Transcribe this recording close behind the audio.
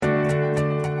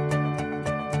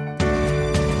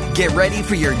Get ready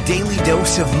for your daily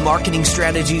dose of marketing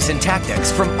strategies and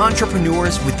tactics from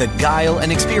entrepreneurs with the guile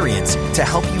and experience to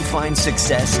help you find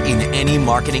success in any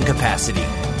marketing capacity.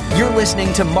 You're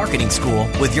listening to Marketing School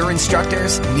with your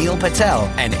instructors, Neil Patel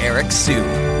and Eric Siu.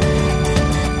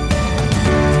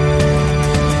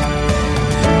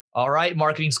 All right,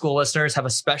 Marketing School listeners, have a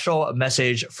special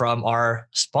message from our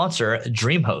sponsor,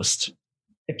 DreamHost.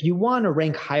 If you want to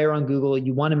rank higher on Google,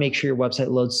 you want to make sure your website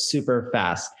loads super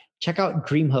fast. Check out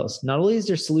DreamHost. Not only is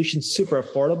their solution super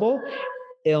affordable,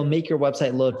 it'll make your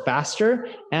website load faster,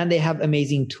 and they have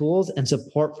amazing tools and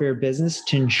support for your business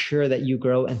to ensure that you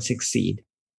grow and succeed.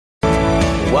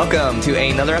 Welcome to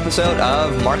another episode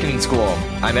of Marketing School.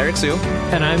 I'm Eric Siu.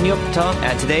 And I'm Neil Patel.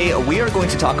 And today we are going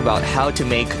to talk about how to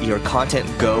make your content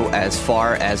go as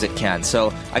far as it can.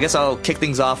 So I guess I'll kick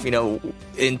things off. In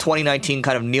 2019,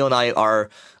 kind of Neil and I are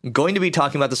going to be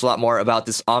talking about this a lot more about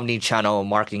this omni-channel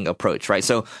marketing approach, right?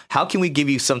 So how can we give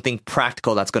you something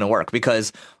practical that's going to work?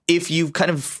 Because if you've kind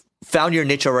of found your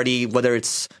niche already, whether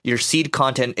it's your seed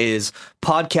content is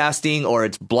podcasting or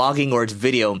it's blogging or it's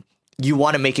video, you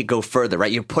want to make it go further,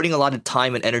 right? You're putting a lot of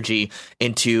time and energy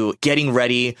into getting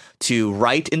ready to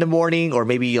write in the morning, or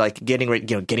maybe like getting ready,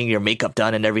 getting your makeup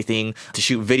done and everything to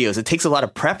shoot videos. It takes a lot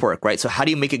of prep work, right? So how do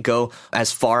you make it go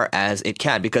as far as it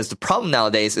can? Because the problem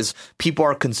nowadays is people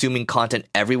are consuming content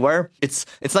everywhere. It's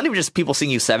not even just people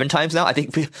seeing you 7 times now. I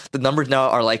think the numbers now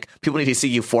are like people need to see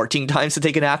you 14 times to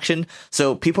take an action.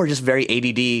 So people are just very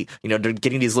ADD. They're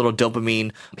getting these little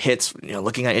dopamine hits.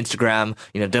 Looking at Instagram.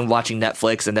 Then watching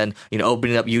Netflix, and then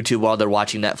opening up YouTube while they're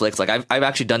watching Netflix. Like I've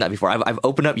actually done that before. I've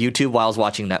opened up YouTube while I was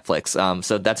watching Netflix.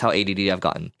 So that's how ADD I've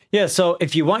gotten. Yeah. So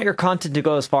if you want your content to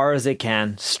go as far as it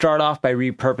can, start off by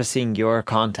repurposing your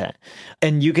content.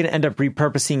 And you can end up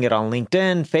repurposing it on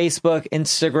LinkedIn, Facebook,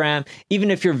 Instagram.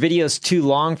 Even if your video is too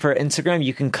long for Instagram,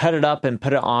 you can cut it up and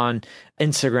put it on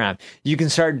Instagram. You can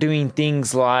start doing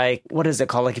things like, what is it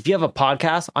called? Like if you have a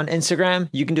podcast on Instagram,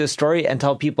 you can do a story and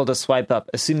tell people to swipe up,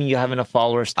 assuming you have enough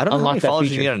followers. I don't know how many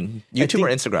followers you get on YouTube or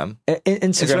Instagram.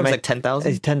 Instagram's like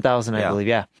 10,000? 10,000, I believe,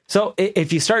 yeah. So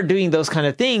if you start doing those kind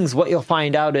of things, what you'll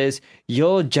find out is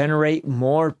you'll generate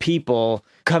more people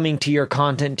coming to your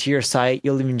content, to your site.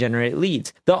 You'll even generate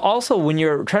leads. Though also, when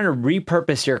you're trying to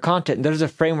repurpose your content, there's a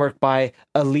framework by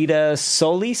Alida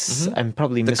Solis. Mm-hmm. I'm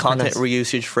probably mispronouncing. The content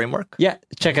reusage framework? Yeah,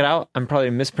 check it out. I'm probably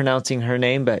mispronouncing her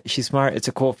name, but she's smart. It's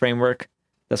a cool framework.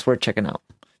 That's worth checking out.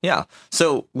 Yeah.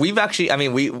 So we've actually,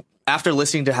 after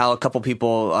listening to how a couple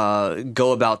people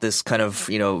go about this kind of,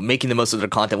 making the most of their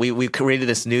content, we created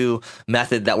this new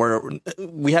method that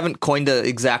we haven't coined the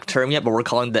exact term yet, but we're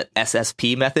calling the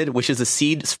SSP method, which is the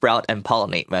seed, sprout, and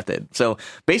pollinate method. So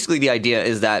basically the idea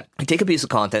is that you take a piece of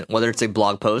content, whether it's a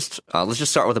blog post, let's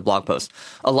just start with a blog post,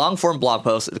 a long form blog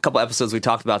post. A couple episodes we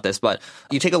talked about this, but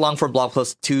you take a long form blog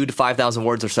post, 2,000 to 5,000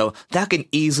 words or so, that can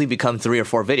easily become 3 or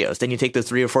 4 videos. Then you take those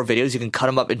 3 or 4 videos, you can cut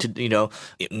them up into,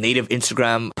 native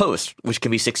Instagram posts, which can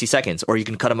be 60 seconds, or you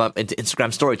can cut them up into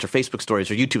Instagram stories or Facebook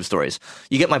stories or YouTube stories.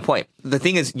 You get my point. The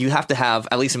thing is, you have to have,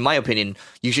 at least in my opinion,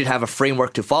 you should have a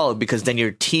framework to follow, because then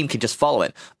your team can just follow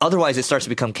it. Otherwise, it starts to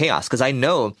become chaos, because I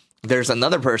know there's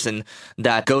another person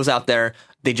that goes out there,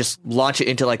 they just launch it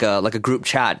into like a group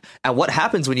chat. And what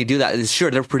happens when you do that is,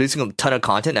 sure, they're producing a ton of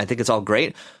content. I think it's all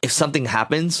great. If something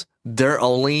happens, they're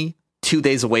only 2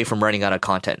 days away from running out of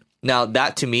content. Now,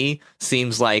 that to me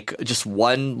seems like just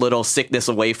one little sickness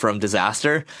away from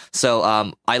disaster. So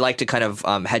I like to kind of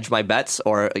hedge my bets,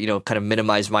 or, kind of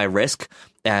minimize my risk.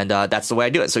 And that's the way I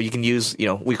do it. So you can use,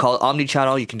 we call it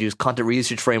omni-channel. You can use content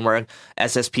reusage framework,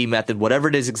 SSP method, whatever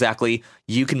it is exactly.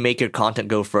 You can make your content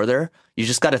go further. You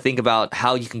just got to think about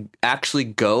how you can actually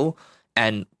go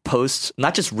and post,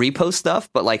 not just repost stuff,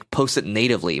 but like post it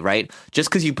natively, right? Just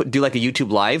because you do like a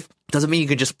YouTube live doesn't mean you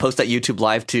can just post that YouTube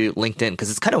live to LinkedIn, because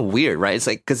it's kind of weird, right? It's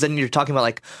like, because then you're talking about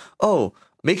like, oh,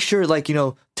 make sure like,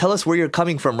 tell us where you're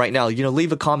coming from right now.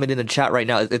 Leave a comment in the chat right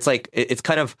now. It's like, it's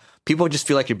kind of, people just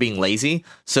feel like you're being lazy.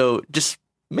 So just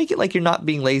make it like you're not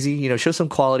being lazy, show some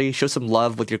quality, show some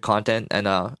love with your content, and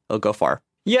it'll go far.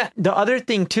 Yeah, the other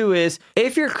thing too is,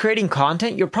 if you're creating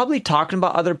content, you're probably talking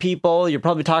about other people, you're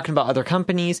probably talking about other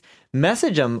companies.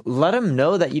 Message them, let them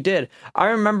know that you did. I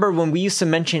remember when we used to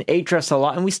mention Ahrefs a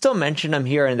lot, and we still mention them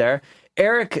here and there.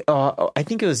 Eric, I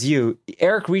think it was you,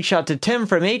 Eric reached out to Tim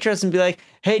from Ahrefs and be like,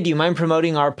 hey, do you mind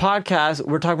promoting our podcast?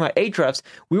 We're talking about Ahrefs.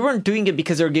 We weren't doing it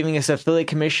because they were giving us affiliate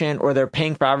commission or they're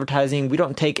paying for advertising. We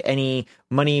don't take any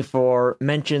money for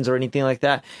mentions or anything like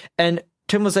that. And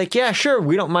Tim was like, yeah, sure,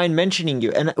 we don't mind mentioning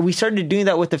you. And we started doing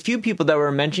that with a few people that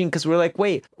we're mentioning, because we're like,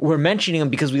 wait, we're mentioning them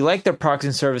because we like their products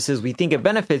and services. We think it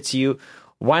benefits you.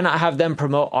 why not have them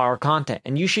promote our content?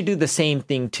 And you should do the same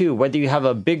thing too. Whether you have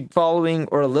a big following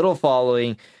or a little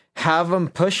following, have them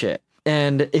push it.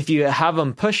 And if you have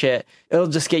them push it, it'll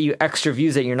just get you extra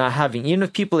views that you're not having. Even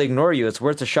if people ignore you, it's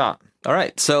worth a shot. All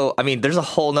right. So, I mean, there's a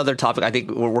whole nother topic. I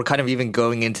think we're kind of even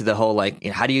going into the whole, like,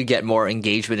 how do you get more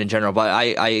engagement in general? But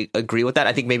I agree with that.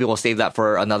 I think maybe we'll save that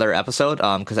for another episode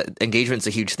because engagement is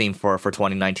a huge theme for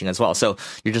 2019 as well. So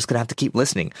you're just going to have to keep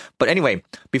listening. But anyway,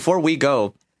 before we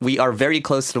go, we are very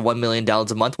close to 1 million downloads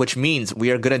a month, which means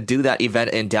we are going to do that event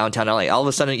in downtown LA. All of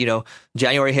a sudden,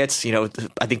 January hits, I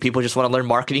think people just want to learn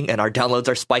marketing and our downloads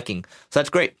are spiking. So that's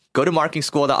great. Go to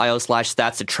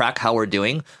marketingschool.io/stats to track how we're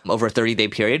doing over a 30-day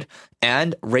period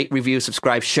and rate, review,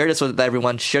 subscribe, share this with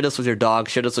everyone, share this with your dog,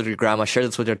 share this with your grandma, share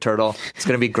this with your turtle. It's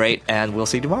going to be great. And we'll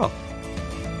see you tomorrow.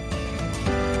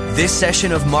 This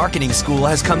session of Marketing School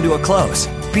has come to a close.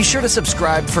 Be sure to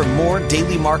subscribe for more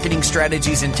daily marketing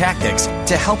strategies and tactics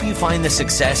to help you find the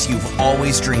success you've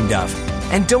always dreamed of.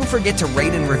 And don't forget to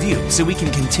rate and review so we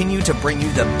can continue to bring you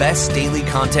the best daily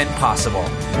content possible.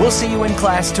 We'll see you in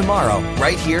class tomorrow,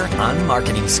 right here on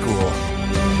Marketing School.